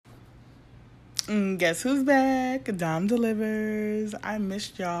Guess who's back? Dom delivers. I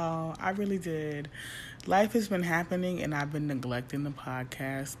missed y'all. I really did. Life has been happening and I've been neglecting the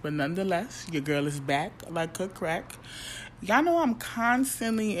podcast. But nonetheless, your girl is back like cook crack. Y'all know I'm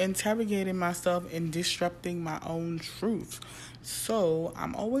constantly interrogating myself and disrupting my own truth. So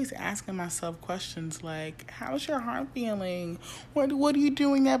I'm always asking myself questions like, how's your heart feeling? What are you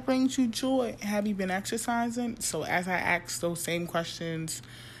doing that brings you joy? Have you been exercising? So as I ask those same questions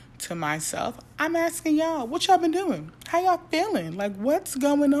to myself, I'm asking y'all, what y'all been doing? How y'all feeling? Like, what's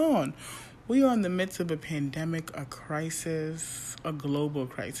going on? We are in the midst of a pandemic, a crisis, a global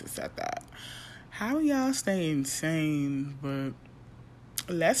crisis at that. How y'all staying sane? But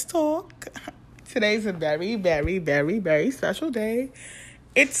let's talk. Today's a very, very, very, very special day.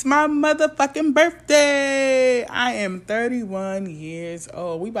 It's my motherfucking birthday. I am 31 years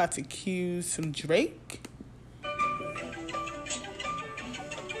old. We about to cue some Drake.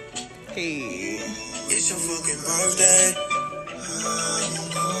 Hey. It's your fucking birthday.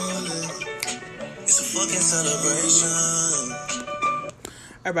 It's a fucking celebration.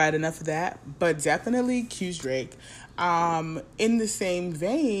 Alright, enough of that. But definitely cue Drake. In the same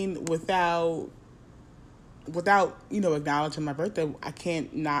vein, without acknowledging my birthday, I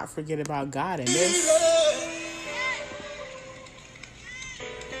can't not forget about God in this.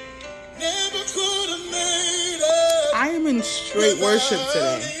 I am in straight worship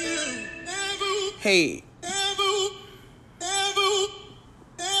today. Hey.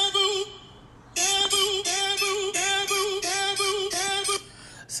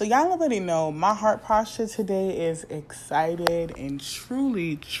 So y'all already know my heart posture today is excited and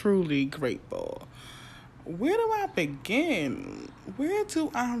truly, truly grateful. Where do I begin? Where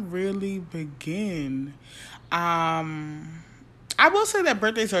do I really begin? I will say that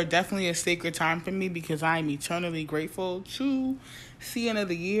birthdays are definitely a sacred time for me because I am eternally grateful to see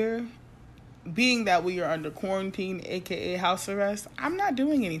another year. Being that we are under quarantine, aka house arrest, I'm not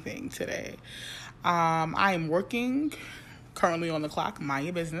doing anything today. I am working currently on the clock, mind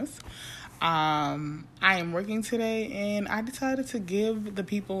your business. I am working today and I decided to give the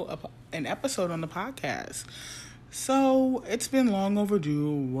people an episode on the podcast. So it's been long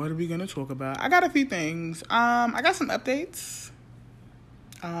overdue. What are we going to talk about? I got a few things. I got some updates.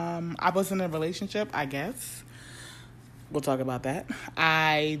 I was in a relationship, I guess. We'll talk about that.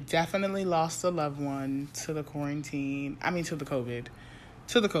 I definitely lost a loved one to the COVID.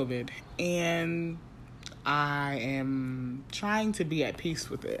 To the COVID. And I am trying to be at peace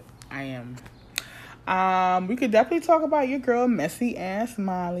with it. I am. We could definitely talk about your girl, messy ass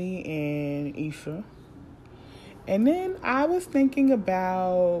Molly and Issa. And then I was thinking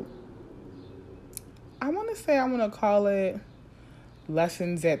about, I want to call it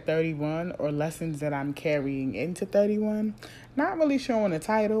lessons at 31 or lessons that I'm carrying into 31. Not really sure on the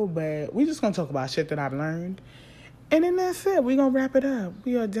title, but we're just going to talk about shit that I've learned. And then that's it. We're going to wrap it up.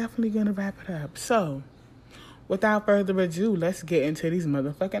 We are definitely going to wrap it up. So, without further ado, let's get into these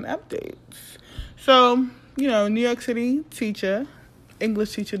motherfucking updates. So, New York City teacher,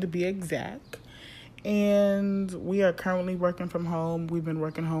 English teacher to be exact. And we are currently working from home. We've been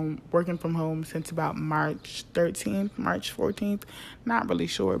working from home since about March 13th, March 14th. Not really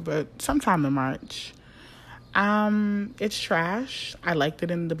sure, but sometime in March. It's trash. I liked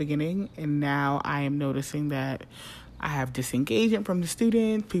it in the beginning, and now I am noticing that I have disengagement from the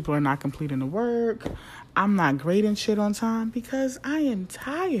students. People are not completing the work. I'm not grading shit on time because I am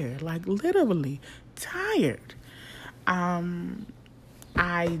tired, like literally tired.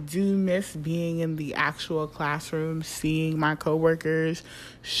 I do miss being in the actual classroom, seeing my coworkers,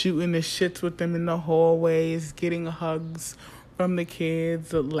 shooting the shits with them in the hallways, getting hugs from the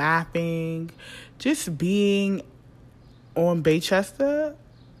kids, laughing. Just being on Baychester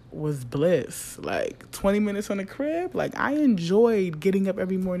was bliss. Like 20 minutes on the crib. Like I enjoyed getting up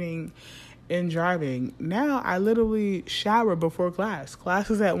every morning and driving. Now I literally shower before class.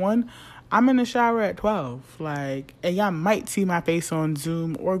 Class is at 1. I'm in the shower at 12. And y'all might see my face on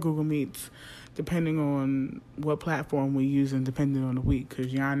Zoom or Google Meets, depending on what platform we use and depending on the week.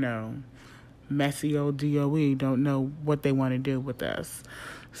 Because y'all know, messy old DOE don't know what they want to do with us.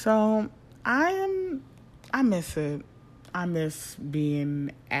 So, I miss it. I miss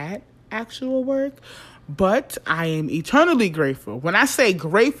being at actual work. But I am eternally grateful. When I say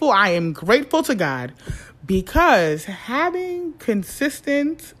grateful, I am grateful to God. Because having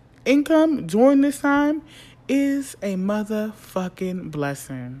consistent income during this time is a motherfucking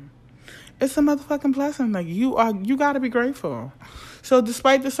blessing. It's a motherfucking blessing. Like you gotta be grateful. So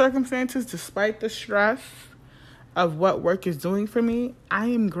despite the circumstances, despite the stress of what work is doing for me, I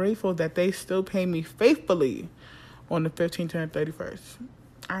am grateful that they still pay me faithfully on the 15th and the 31st.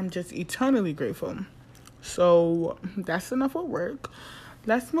 I'm just eternally grateful. So that's enough of work.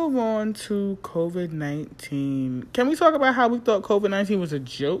 Let's move on to COVID-19. Can we talk about how we thought COVID-19 was a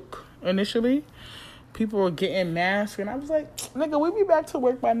joke initially? People were getting masks, and I was like, nigga, we'll be back to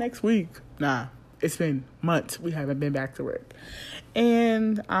work by next week. Nah, it's been months. We haven't been back to work.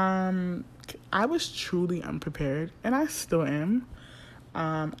 And I was truly unprepared, and I still am.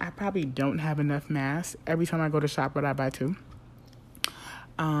 I probably don't have enough masks. Every time I go to Shopper, I buy 2.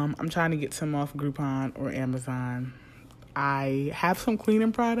 I'm trying to get some off Groupon or Amazon. I have some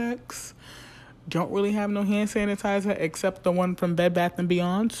cleaning products. Don't really have no hand sanitizer except the one from Bed Bath &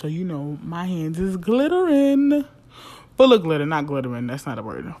 Beyond. So, my hands is glittering. Full of glitter, not glittering. That's not a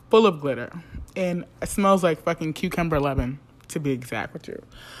word. Full of glitter. And it smells like fucking cucumber lemon, to be exact with you.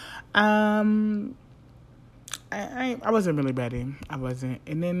 I wasn't really ready. I wasn't.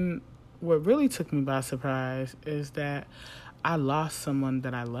 And then what really took me by surprise is that I lost someone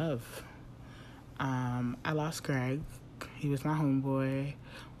that I love. I lost Greg. He was my homeboy.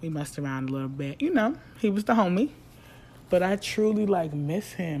 We messed around a little bit. He was the homie. But I truly,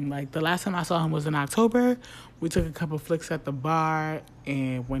 miss him. The last time I saw him was in October. We took a couple flicks at the bar.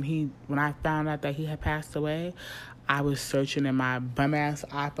 And when I found out that he had passed away, I was searching in my bum-ass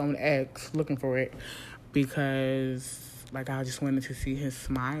iPhone X looking for it. Because, I just wanted to see his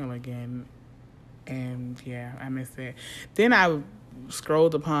smile again. And, yeah, I missed it. Then I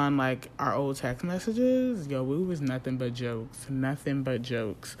scrolled upon, our old text messages. Yo, we was nothing but jokes. Nothing but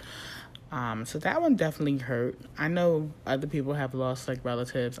jokes. So that one definitely hurt. I know other people have lost,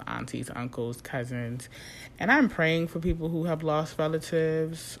 relatives, aunties, uncles, cousins. And I'm praying for people who have lost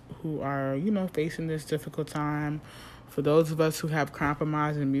relatives, who are, facing this difficult time. For those of us who have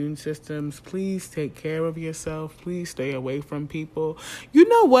compromised immune systems, please take care of yourself. Please stay away from people. You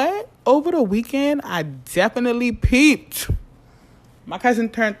know what? Over the weekend, I definitely peeped. My cousin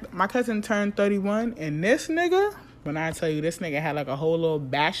turned 31, and this nigga, when I tell you this nigga had a whole little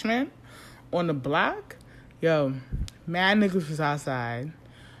bashment on the block, yo, mad niggas was outside.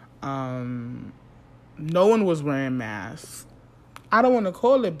 No one was wearing masks. I don't want to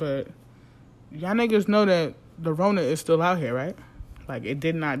call it, but y'all niggas know that the Rona is still out here, right? It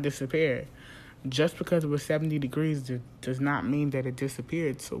did not disappear. Just because it was 70 degrees does not mean that it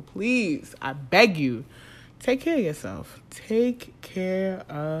disappeared. So please, I beg you, take care of yourself. Take care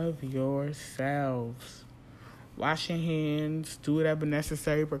of yourselves. Wash your hands. Do whatever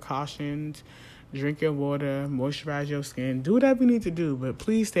necessary precautions. Drink your water. Moisturize your skin. Do whatever you need to do. But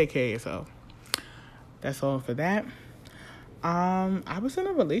please take care of yourself. That's all for that. I was in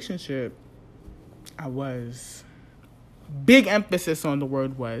a relationship. I was. Big emphasis on the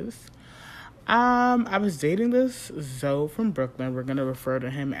word was. I was dating this Zoe from Brooklyn. We're going to refer to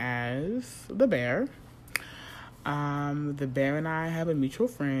him as the Bear. The Bear and I have a mutual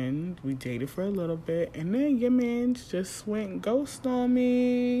friend. We dated for a little bit, and then your man just went ghost on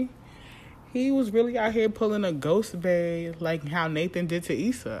me. He was really out here pulling a ghost bae, like how Nathan did to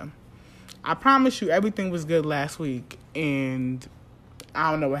Issa. I promise you everything was good last week, and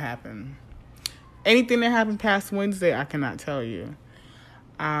I don't know what happened. Anything that happened past Wednesday, I cannot tell you.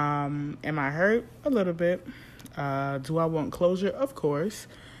 Am I hurt? A little bit. Do I want closure? Of course.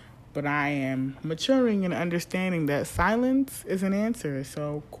 But I am maturing and understanding that silence is an answer.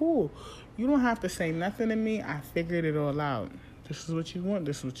 So, cool. You don't have to say nothing to me. I figured it all out. This is what you want.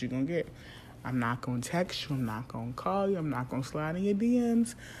 This is what you're going to get. I'm not going to text you. I'm not going to call you. I'm not going to slide in your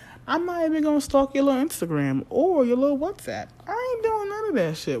DMs. I'm not even going to stalk your little Instagram or your little WhatsApp. I ain't doing none of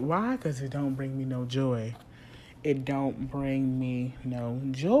that shit. Why? Because it don't bring me no joy. It don't bring me no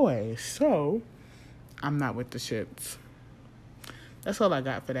joy. So, I'm not with the shits. That's all I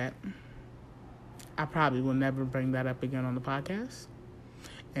got for that. I probably will never bring that up again on the podcast.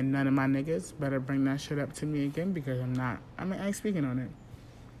 And none of my niggas better bring that shit up to me again because I ain't speaking on it.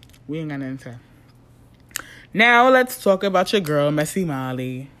 We ain't got nothing to say. Now let's talk about your girl, Messy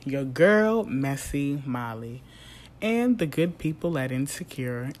Molly. Your girl, Messy Molly. And the good people at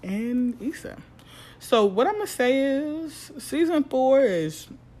Insecure and Issa. So what I'm going to say is season 4 is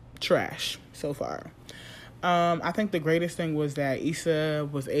trash so far. I think the greatest thing was that Issa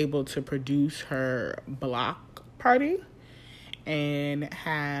was able to produce her block party and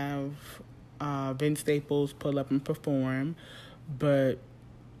have Vince Staples pull up and perform. But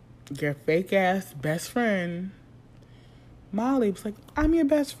your fake-ass best friend, Molly, was like, I'm your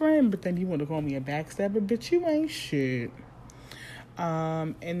best friend. But then you want to call me a backstabber? Bitch, you ain't shit.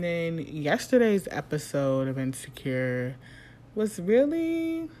 And then yesterday's episode of Insecure was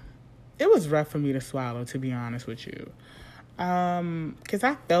really... It was rough for me to swallow, to be honest with you. Because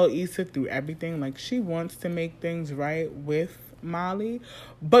I felt Issa through everything. Like, she wants to make things right with Molly.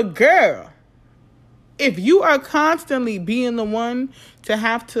 But girl, if you are constantly being the one to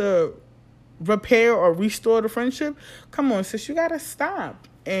have to repair or restore the friendship, come on, sis, you gotta stop.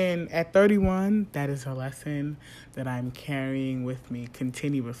 And at 31, that is a lesson that I'm carrying with me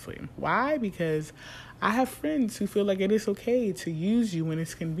continuously. Why? Because I have friends who feel like it is okay to use you when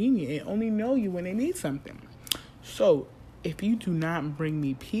it's convenient and only know you when they need something. So if you do not bring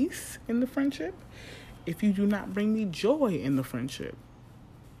me peace in the friendship, if you do not bring me joy in the friendship,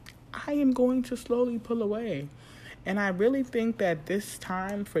 I am going to slowly pull away. And I really think that this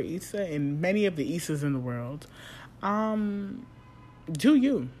time for Issa and many of the Issas in the world, do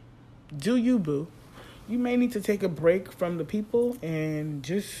you. Do you, boo. You may need to take a break from the people and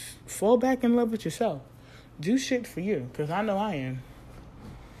just fall back in love with yourself. Do shit for you, because I know I am.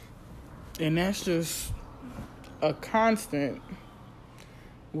 And that's just a constant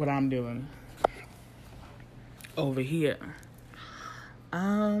what I'm doing over here.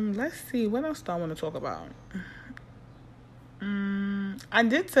 Let's see. What else do I want to talk about? I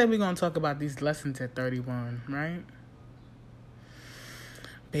did say we're going to talk about these lessons at 31, right?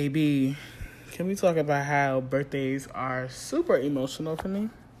 Baby, can we talk about how birthdays are super emotional for me?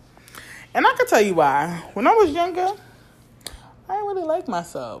 And I can tell you why. When I was younger, I didn't really like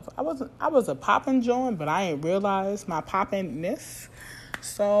myself. I was a poppin' joint, but I didn't realize my poppin'ness.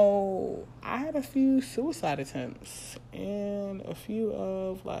 So I had a few suicide attempts and a few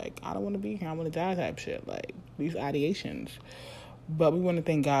of like, I don't want to be here, I want to die type shit, like these ideations. But we want to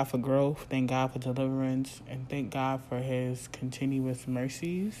thank God for growth, thank God for deliverance, and thank God for his continuous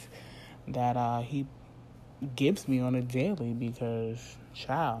mercies that he gives me on a daily, because,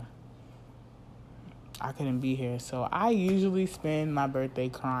 child, I couldn't be here. So I usually spend my birthday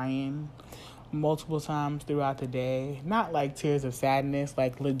crying multiple times throughout the day. Not like tears of sadness,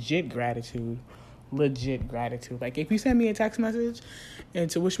 like legit gratitude. Like if you send me a text message and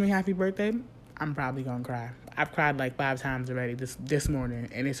to wish me happy birthday, I'm probably gonna cry. I've cried like 5 times already this morning,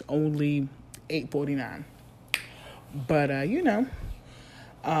 and it's only 8:49. But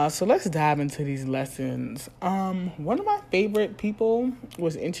so let's dive into these lessons. One of my favorite people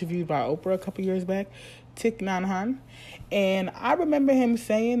was interviewed by Oprah a couple years back, Thich Nhat Hanh, and I remember him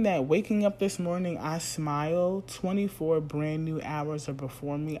saying that waking up this morning, I smile. 24 brand new hours are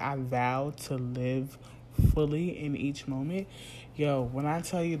before me. I vow to live fully in each moment. Yo, when I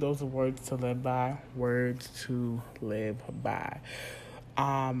tell you those are words to live by, words to live by.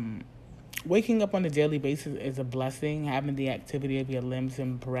 Waking up on a daily basis is a blessing. Having the activity of your limbs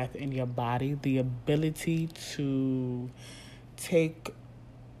and breath in your body, the ability to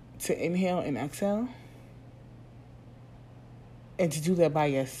inhale and exhale, and to do that by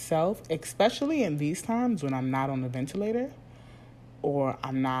yourself, especially in these times when I'm not on the ventilator or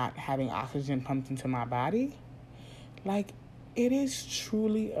I'm not having oxygen pumped into my body. Like, it is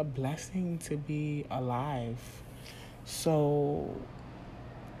truly a blessing to be alive. So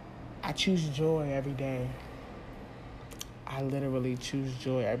I choose joy every day. I literally choose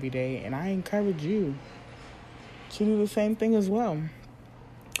joy every day, and I encourage you to do the same thing as well.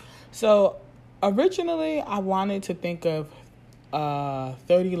 So originally, I wanted to think of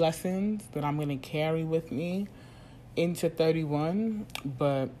 30 lessons that I'm going to carry with me into 31,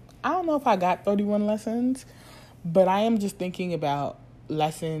 but I don't know if I got 31 lessons, but I am just thinking about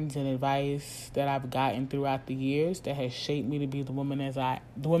lessons and advice that I've gotten throughout the years that has shaped me to be the woman that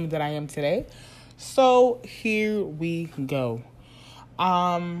I am today. So here we go.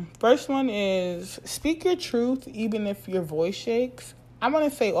 First one is speak your truth even if your voice shakes. I want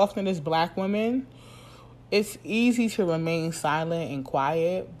to say often as Black women, it's easy to remain silent and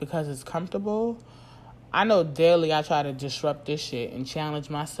quiet because it's comfortable. I know daily I try to disrupt this shit and challenge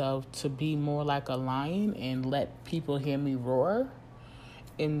myself to be more like a lion and let people hear me roar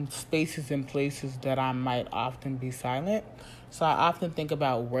in spaces and places that I might often be silent. So I often think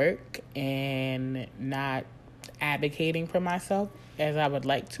about work and not advocating for myself as I would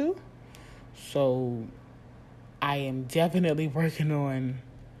like to. So I am definitely working on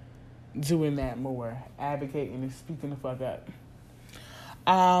doing that more, advocating and speaking the fuck up.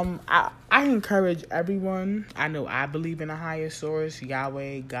 I encourage everyone. I know I believe in a higher source,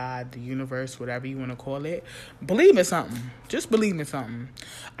 Yahweh, God, the universe, whatever you want to call it. Believe in something. Just believe in something.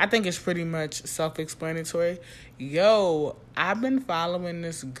 I think it's pretty much self-explanatory. Yo, I've been following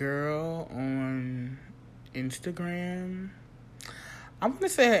this girl on Instagram. I'm going to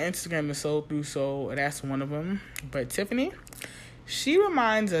say her Instagram is Soul Through Soul. That's one of them. But Tiffany, she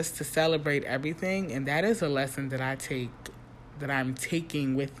reminds us to celebrate everything, and that is a lesson that I'm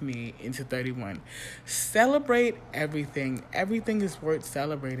taking with me into 31. Celebrate everything. Everything is worth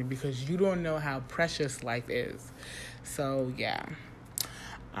celebrating because you don't know how precious life is. So, yeah.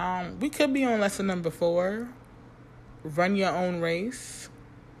 We could be on lesson number 4. Run your own race.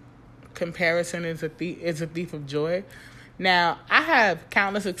 Comparison is a thief of joy. Now, I have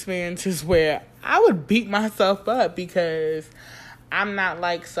countless experiences where I would beat myself up because I'm not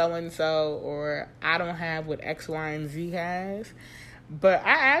like so-and-so, or I don't have what X, Y, and Z has. But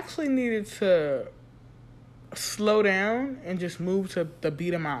I actually needed to slow down and just move to the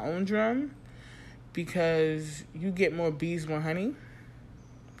beat of my own drum, because you get more bees with honey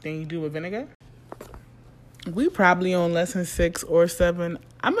than you do with vinegar. We probably on lesson 6 or 7.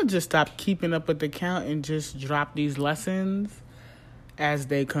 I'm going to just stop keeping up with the count and just drop these lessons as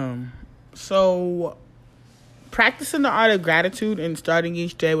they come. So, practicing the art of gratitude and starting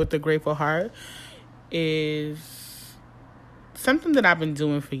each day with a grateful heart is something that I've been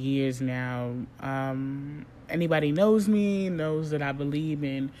doing for years now. Anybody knows me knows that I believe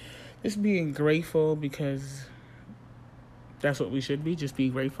in just being grateful, because that's what we should be, just be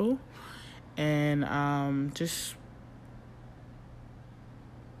grateful. And that's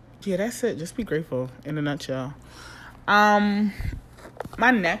it. Just be grateful in a nutshell.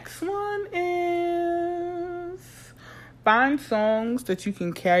 My next one is find songs that you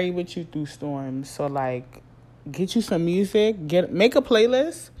can carry with you through storms. So, like, get you some music. Make a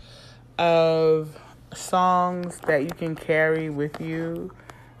playlist of songs that you can carry with you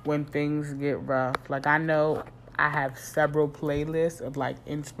when things get rough. Like, I know I have several playlists of, like,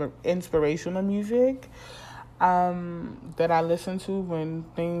 inspirational music that I listen to when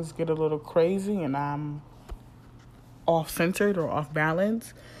things get a little crazy and I'm off-centered or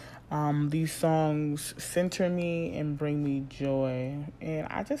off-balance. These songs center me and bring me joy. And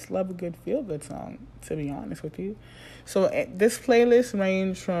I just love a good feel-good song, to be honest with you. So this playlist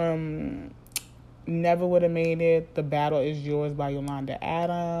range from Never Would Have Made It, The Battle Is Yours by Yolanda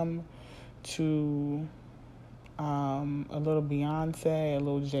Adams, to a little Beyonce, a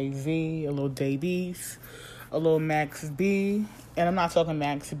little Jay-Z, a little Davies, a little Max B. And I'm not talking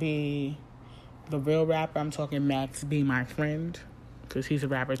Max B, the real rapper. I'm talking Max B, my friend, because he's a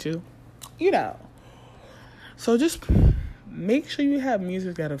rapper too. You know. So just make sure you have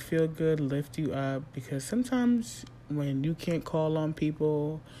music that'll feel good, lift you up, because sometimes when you can't call on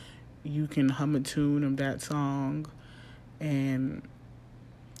people, you can hum a tune of that song, and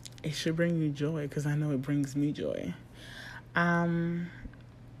it should bring you joy, because I know it brings me joy.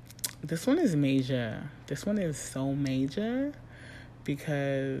 This one is major. This one is so major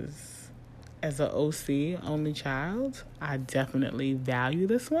because as an OC, only child, I definitely value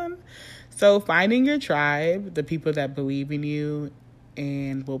this one. So finding your tribe, the people that believe in you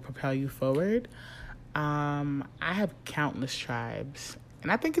and will propel you forward. I have countless tribes,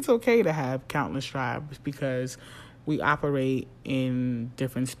 and I think it's okay to have countless tribes because we operate in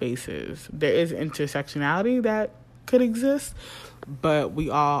different spaces. There is intersectionality that could exist, but we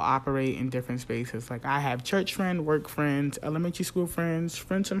all operate in different spaces. Like, I have church friends, work friends, elementary school friends,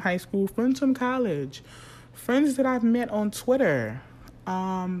 friends from high school, friends from college, friends that I've met on Twitter, the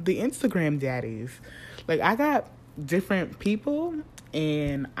Instagram daddies. Like, I got different people,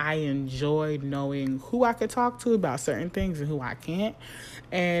 and I enjoy knowing who I could talk to about certain things and who I can't.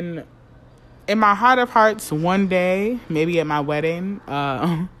 And in my heart of hearts, one day, maybe at my wedding,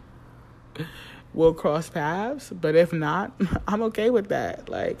 we'll cross paths. But if not, I'm okay with that.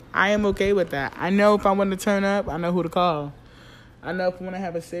 Like, I am okay with that. I know if I want to turn up, I know who to call. I know if I want to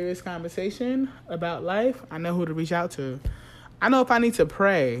have a serious conversation about life, I know who to reach out to. I know if I need to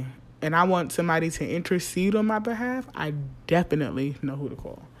pray and I want somebody to intercede on my behalf, I definitely know who to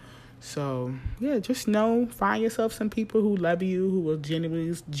call. So, yeah, just find yourself some people who love you, who will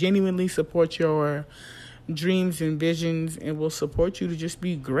genuinely support your dreams and visions and will support you to just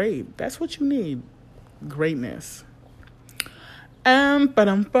be great. That's what you need. Greatness.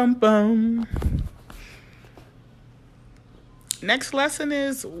 Ba-dum-bum-bum. Next lesson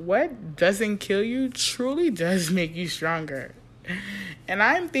is, what doesn't kill you truly does make you stronger. And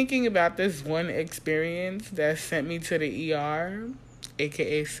I'm thinking about this one experience that sent me to the ER,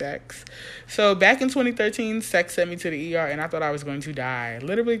 aka sex. So back in 2013, sex sent me to the ER, and I thought I was going to die.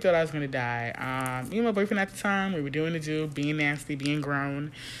 Literally thought I was going to die. Me and my boyfriend at the time, we were doing the do, being nasty, being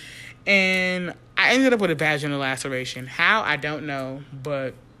grown. And I ended up with a vaginal laceration. How? I don't know,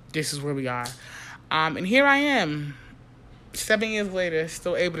 but this is where we are. And here I am, 7 years later,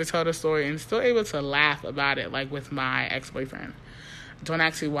 still able to tell the story and still able to laugh about it, like with my ex-boyfriend. Don't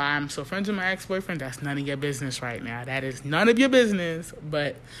ask me why I'm so friends with my ex-boyfriend. That's none of your business right now. That is none of your business.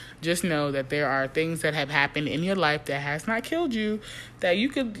 But just know that there are things that have happened in your life that has not killed you, that you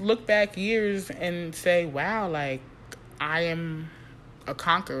could look back years and say, wow, like, I am a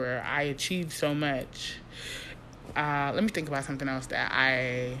conqueror. I achieved so much. Let me think about something else that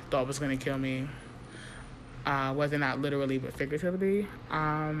I thought was going to kill me. Whether not literally, but figuratively.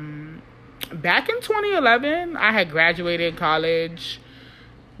 Back in 2011, I had graduated college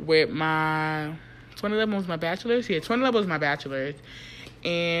with my... 2011 was my bachelor's? Yeah, 2011 was my bachelor's.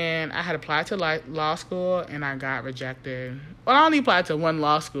 And I had applied to law school, and I got rejected. Well, I only applied to one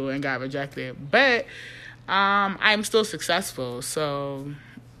law school and got rejected. But I'm still successful. So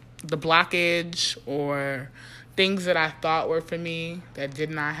the blockage or things that I thought were for me that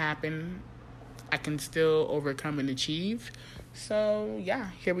did not happen, I can still overcome and achieve. So, yeah,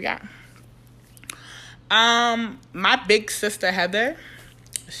 here we are. My big sister, Heather,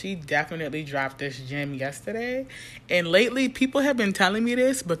 she definitely dropped this gem yesterday. And lately, people have been telling me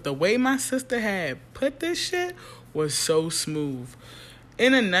this, but the way my sister had put this shit was so smooth.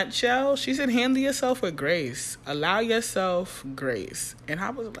 In a nutshell, she said, handle yourself with grace. Allow yourself grace. And I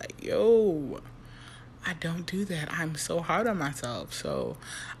was like, yo, I don't do that. I'm so hard on myself. So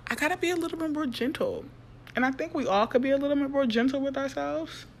I got to be a little bit more gentle. And I think we all could be a little bit more gentle with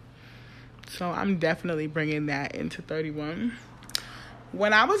ourselves. So I'm definitely bringing that into 31.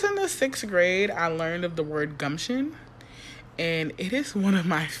 When I was in the 6th grade, I learned of the word gumption. And it is one of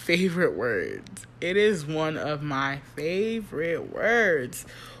my favorite words. It is one of my favorite words.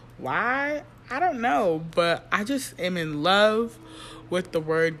 Why? I don't know. But I just am in love with the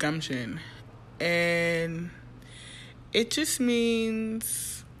word gumption. And it just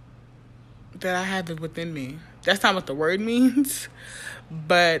means that I have it within me. That's not what the word means.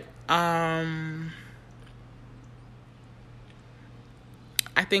 But I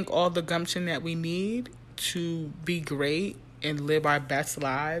think all the gumption that we need to be great and live our best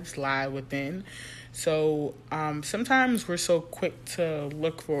lives lie within. So sometimes we're so quick to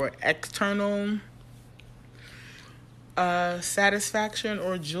look for external satisfaction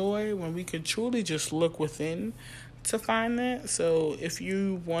or joy when we could truly just look within to find that. So if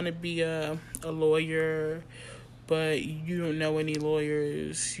you want to be a lawyer, but you don't know any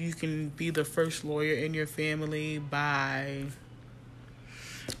lawyers, you can be the first lawyer in your family by,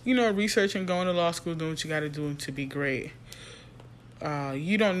 researching, going to law school, doing what you got to do to be great.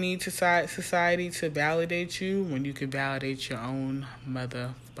 You don't need society to validate you when you can validate your own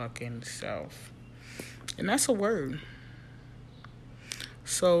motherfucking self. And that's a word.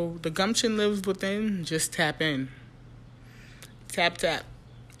 So the gumption lives within. Just tap in. Tap, tap.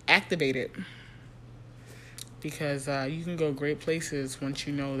 Activate it. Because you can go great places once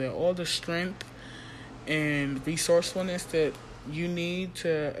you know that all the strength and resourcefulness that you need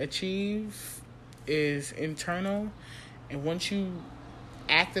to achieve is internal. And once you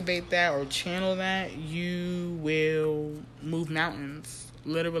activate that or channel that, you will move mountains,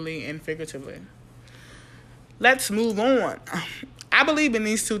 literally and figuratively. Let's move on. I believe in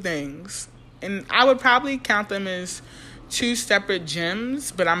these two things. And I would probably count them as two separate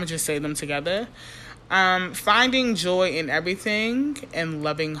gems, but I'm going to just say them together. Finding joy in everything and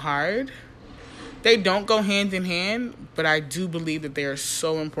loving hard. They don't go hand in hand, but I do believe that they are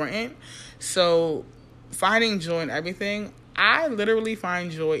so important. So finding joy in everything, I literally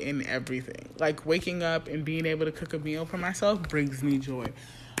find joy in everything. Like waking up and being able to cook a meal for myself brings me joy.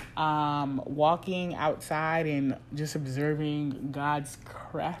 Walking outside and just observing God's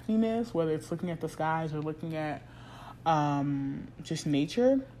craftiness, whether it's looking at the skies or looking at just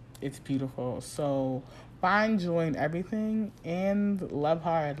nature, it's beautiful. So find joy in everything and love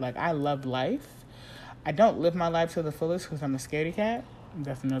hard. Like, I love life. I don't live my life to the fullest because I'm a scaredy cat.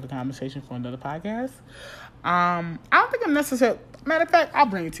 That's another conversation for another podcast. I don't think I'm necessarily... Matter of fact, I'll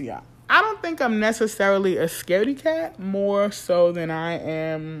bring it to y'all. I don't think I'm necessarily a scaredy cat, more so than I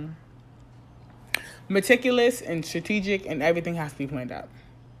am meticulous and strategic, and everything has to be planned out.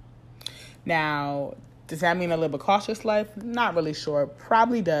 Now, does that mean I live a cautious life? Not really sure.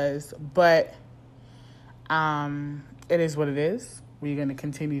 Probably does, but it is what it is. We're going to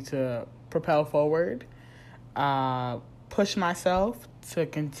continue to propel forward, push myself to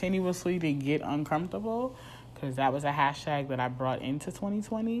continuously to get uncomfortable, because that was a hashtag that I brought into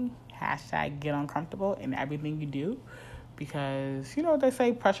 2020. Hashtag get uncomfortable in everything you do, because you know what they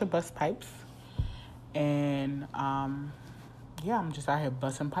say, pressure busts pipes. And I'm just out here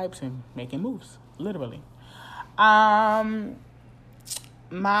busting pipes and making moves, literally. My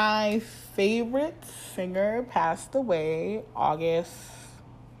favorite singer passed away August.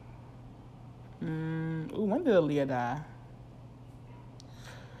 When did Aaliyah die?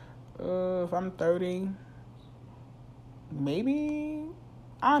 If I'm 30, maybe,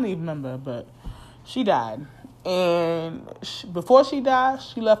 I don't even remember, but she died. And before she died,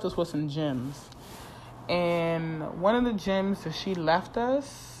 she left us with some gems. And one of the gems that she left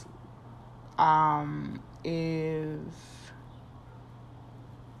us is,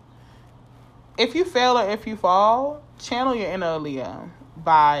 if you fail or if you fall, channel your inner Aaliyah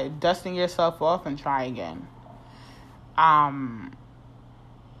by dusting yourself off and try again.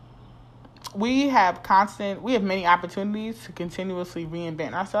 We have many opportunities to continuously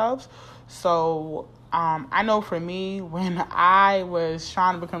reinvent ourselves. So I know for me, when I was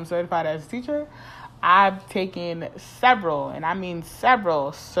trying to become certified as a teacher, I've taken several, and I mean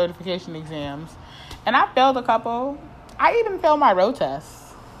several, certification exams, and I failed a couple. I even failed my road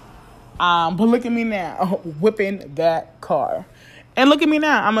test. But look at me now, whipping that car. And look at me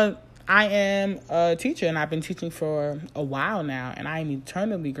now, I am a teacher, and I've been teaching for a while now, and I am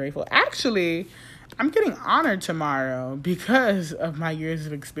eternally grateful. Actually, I'm getting honored tomorrow because of my years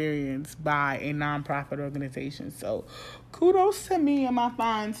of experience by a nonprofit organization. So kudos to me and my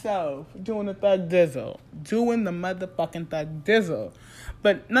fine self doing the thug dizzle. Doing the motherfucking thug dizzle.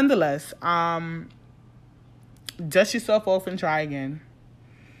 But nonetheless, dust yourself off and try again.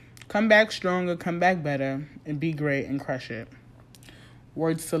 Come back stronger, come back better, and be great and crush it.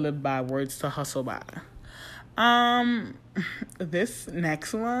 Words to live by, words to hustle by. This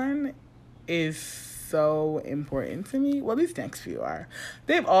next one is so important to me. Well, these next few are.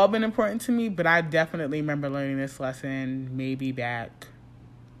 They've all been important to me, but I definitely remember learning this lesson maybe back.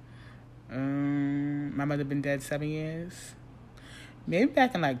 My mother been dead 7 years. Maybe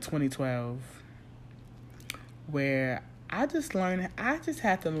back in like 2012. Where I just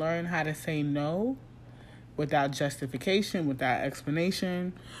had to learn how to say no without justification, without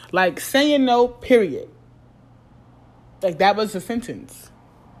explanation. Like saying no, period. Like that was a sentence.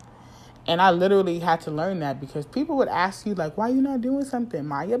 And I literally had to learn that because people would ask you, like, why are you not doing something?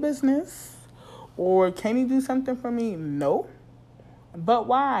 Mind your business. Or can you do something for me? No. But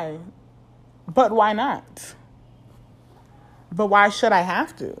why? But why not? But why should I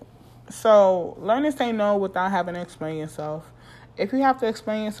have to? So learn to say no without having to explain yourself. If you have to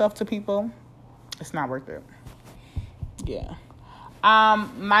explain yourself to people, it's not worth it. Yeah.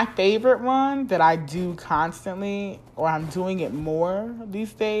 My favorite one that I do constantly, or I'm doing it more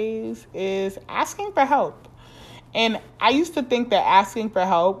these days, is asking for help. And I used to think that asking for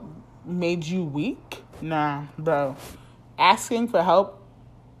help made you weak. Nah, bro. Asking for help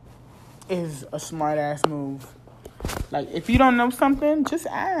is a smart ass move. Like, if you don't know something, just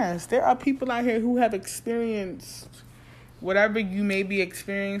ask. There are people out here who have experienced whatever you may be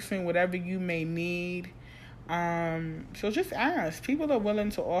experiencing, whatever you may need. So just ask. People are willing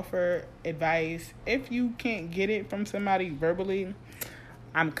to offer advice. If you can't get it from somebody verbally,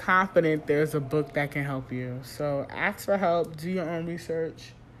 I'm confident there's a book that can help you. So ask for help, do your own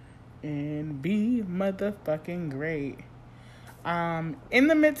research, and be motherfucking great. In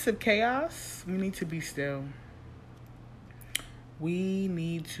the midst of chaos, we need to be still. We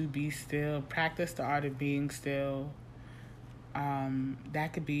need to be still. Practice the art of being still.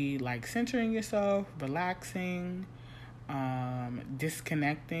 That could be like centering yourself, relaxing,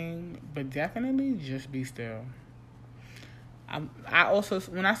 disconnecting, but definitely just be still. I also,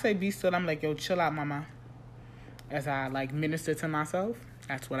 when I say be still, I'm like, yo, chill out, mama. As I like minister to myself,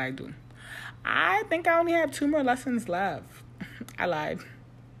 that's what I do. I think I only have 2 more lessons left. I lied.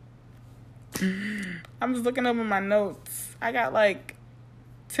 I'm just looking over my notes. I got like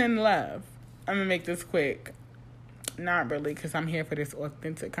 10 left. I'm gonna make this quick. Not really, because I'm here for this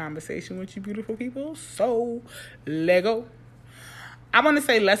authentic conversation with you beautiful people. So, Lego. I want to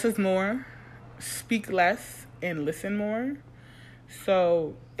say less is more. Speak less and listen more.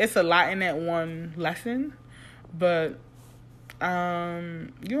 So, it's a lot in that one lesson. But, you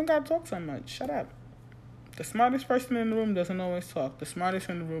don't got to talk so much. Shut up. The smartest person in the room doesn't always talk. The smartest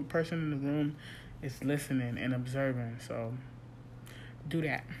person in the room is listening and observing. So, do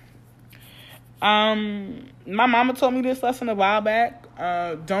that. My mama told me this lesson a while back.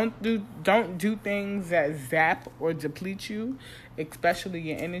 Don't do things that zap or deplete you, especially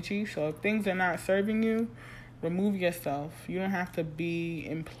your energy. So if things are not serving you, remove yourself. You don't have to be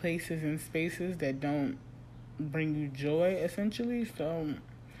in places and spaces that don't bring you joy, essentially. So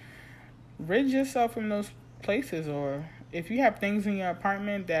rid yourself from those places. Or if you have things in your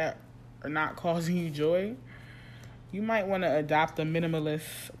apartment that are not causing you joy, you might want to adopt a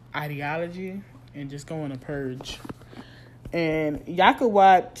minimalist ideology and just go on a purge. And y'all could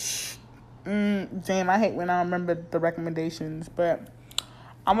watch, damn, I hate when I don't remember the recommendations, but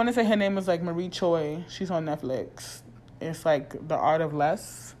I want to say her name is like Marie Choi. She's on Netflix. It's like The Art of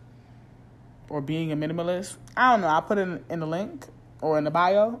Less, or Being a Minimalist. I don't know. I'll put it in the link, or in the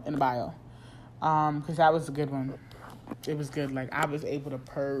bio, because that was a good one. It was good. Like, I was able to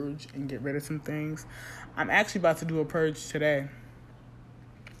purge and get rid of some things. I'm actually about to do a purge today.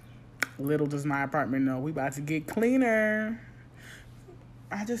 Little does my apartment know we about to get cleaner.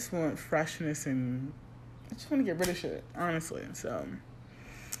 I just want freshness and I just want to get rid of shit, honestly. So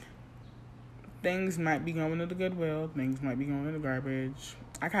things might be going to the Goodwill. Things might be going to the garbage.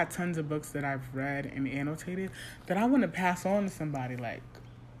 I got tons of books that I've read and annotated that I want to pass on to somebody. Like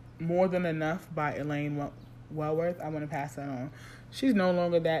More Than Enough by Elaine Wellworth. I want to pass that on. She's no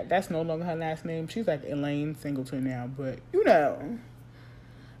longer that. That's no longer her last name. She's like Elaine Singleton now. But, you know.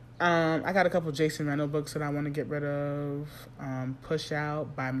 I got a couple Jason Reynolds books that I want to get rid of. Push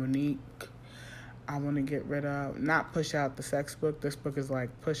Out by Monique. I want to get rid of, not Push Out, the sex book. This book is like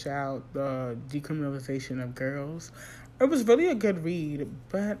Push Out, the decriminalization of girls. It was really a good read,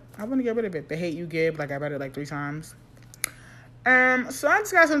 but I want to get rid of it. The Hate U Give, like I read it like 3 times. So I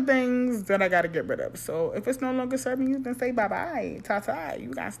just got some things that I got to get rid of. So if it's no longer serving you, then say bye-bye. Ta-ta. You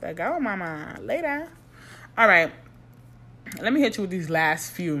got to go, mama. Later. All right. Let me hit you with these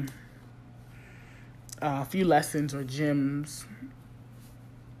last few lessons or gems.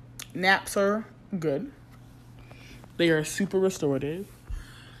 Naps are good. They are super restorative.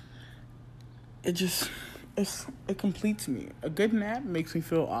 It completes me. A good nap makes me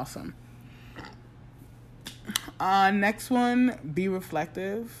feel awesome. Next one, be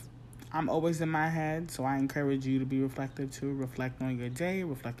reflective. I'm always in my head, so I encourage you to be reflective too. Reflect on your day,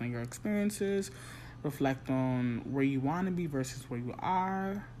 reflect on your experiences, reflect on where you want to be versus where you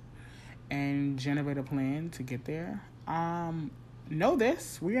are, and generate a plan to get there. Know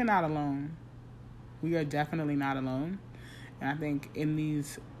this, we are not alone. We are definitely not alone. And I think in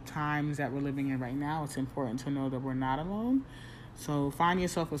these times that we're living in right now, it's important to know that we're not alone. So find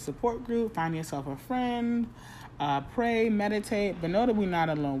yourself a support group, find yourself a friend, pray, meditate, but know that we're not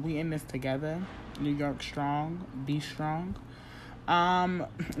alone. We in this together. New York strong, be strong.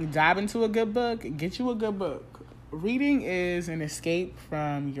 Dive into a good book, get you a good book. Reading is an escape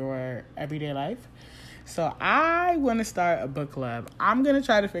from your everyday life. So I want to start a book club. I'm going to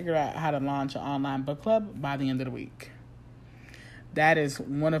try to figure out how to launch an online book club by the end of the week. That is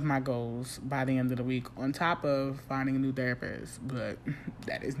one of my goals by the end of the week, on top of finding a new therapist. But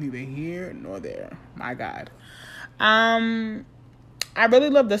that is neither here nor there. My God. I really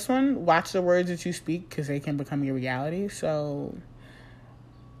love this one. Watch the words that you speak, because they can become your reality. So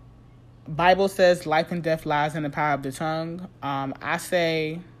Bible says life and death lies in the power of the tongue. I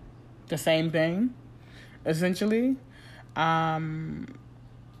say the same thing, essentially.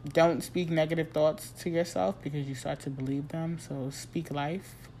 Don't speak negative thoughts to yourself, because you start to believe them. So speak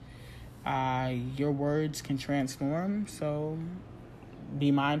life. Your words can transform. So be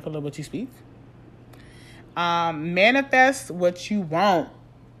mindful of what you speak. Manifest what you want.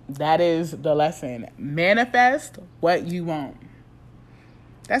 That is the lesson. Manifest what you want.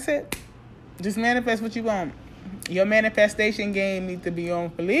 That's it. Just manifest what you want. Your manifestation game needs to be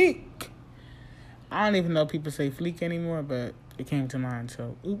on fleek. I don't even know if people say fleek anymore, but it came to mind,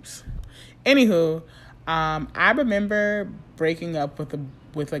 so oops. Anywho, I remember breaking up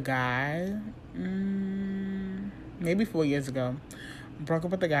with a guy maybe 4 years ago. Broke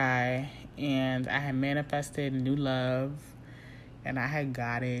up with a guy, and I had manifested new love, and I had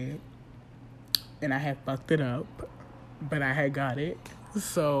got it, and I had fucked it up, but I had got it.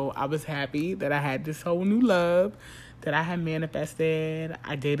 So I was happy that I had this whole new love that I had manifested.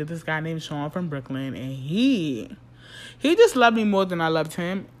 I dated this guy named Sean from Brooklyn, and he just loved me more than I loved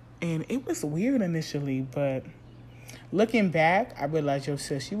him. And it was weird initially, but looking back, I realized, yo,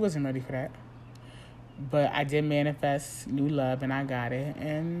 sis, you wasn't ready for that. But I did manifest new love, and I got it.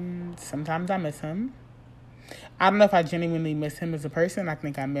 And sometimes I miss him. I don't know if I genuinely miss him as a person. I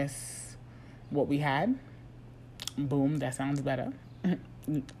think I miss what we had. Boom, that sounds better.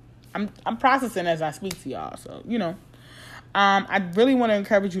 I'm processing as I speak to y'all, so, you know. I really want to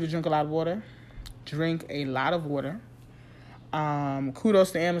encourage you to drink a lot of water. Drink a lot of water.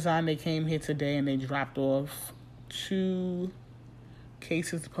 Kudos to Amazon. They came here today and they dropped off 2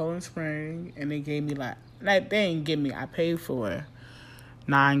 cases of Poland Spring, and they gave me they didn't give me, I paid for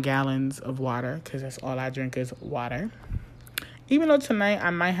 9 gallons of water, because that's all I drink is water. Even though tonight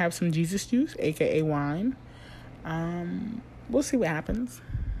I might have some Jesus juice, aka wine. We'll see what happens.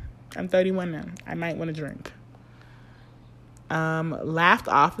 I'm 31 now. I might want to drink. Laughed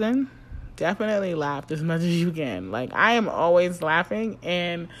often. Definitely laughed as much as you can. Like, I am always laughing,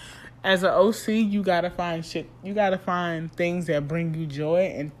 and as an OC, you gotta find things that bring you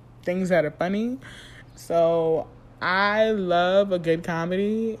joy and things that are funny. So I love a good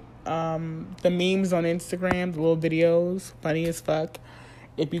comedy. The memes on Instagram, the little videos, funny as fuck.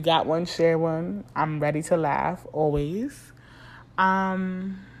 If you got one, share one. I'm ready to laugh always.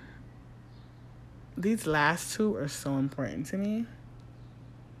 These last 2 are so important to me.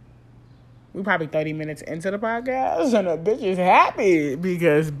 We probably 30 minutes into the podcast, and the bitch is happy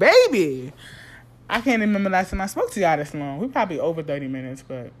because, baby, I can't remember last time I spoke to y'all this long. We probably over 30 minutes,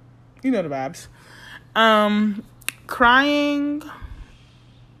 but you know the vibes. Crying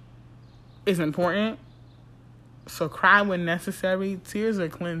is important. So cry when necessary. Tears are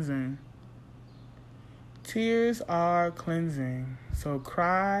cleansing. Tears are cleansing. So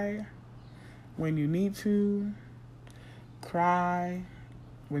cry when you need to. Cry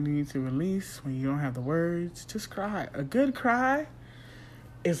when you need to release, when you don't have the words. Just cry. A good cry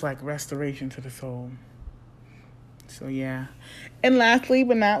is like restoration to the soul. So yeah. And last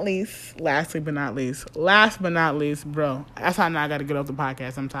but not least, bro. That's how now I gotta get off the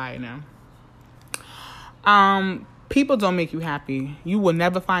podcast. I'm tired now. People don't make you happy. You will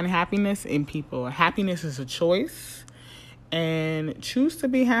never find happiness in people. Happiness is a choice. And choose to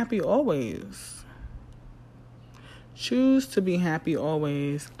be happy always. Choose to be happy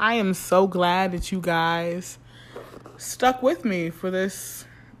always. I am so glad that you guys stuck with me for this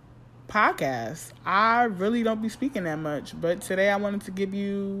podcast. I really don't be speaking that much, but today I wanted to give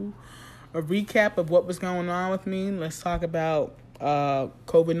you a recap of what was going on with me. Let's talk about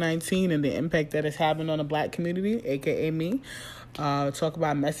COVID-19 and the impact that it's having on the Black community, aka me. Talk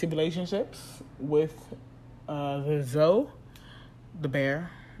about messy relationships with the Zoe, the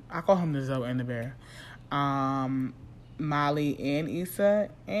bear. I call him the Zoe and the bear. Molly and Issa,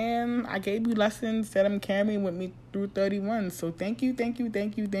 and I gave you lessons that I'm carrying with me through 31. So thank you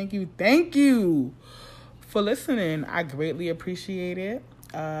for listening. I greatly appreciate it.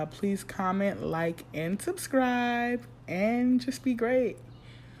 Please comment, like, and subscribe, and just be great.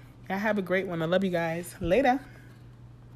 Y'all have a great one. I love you guys. Later.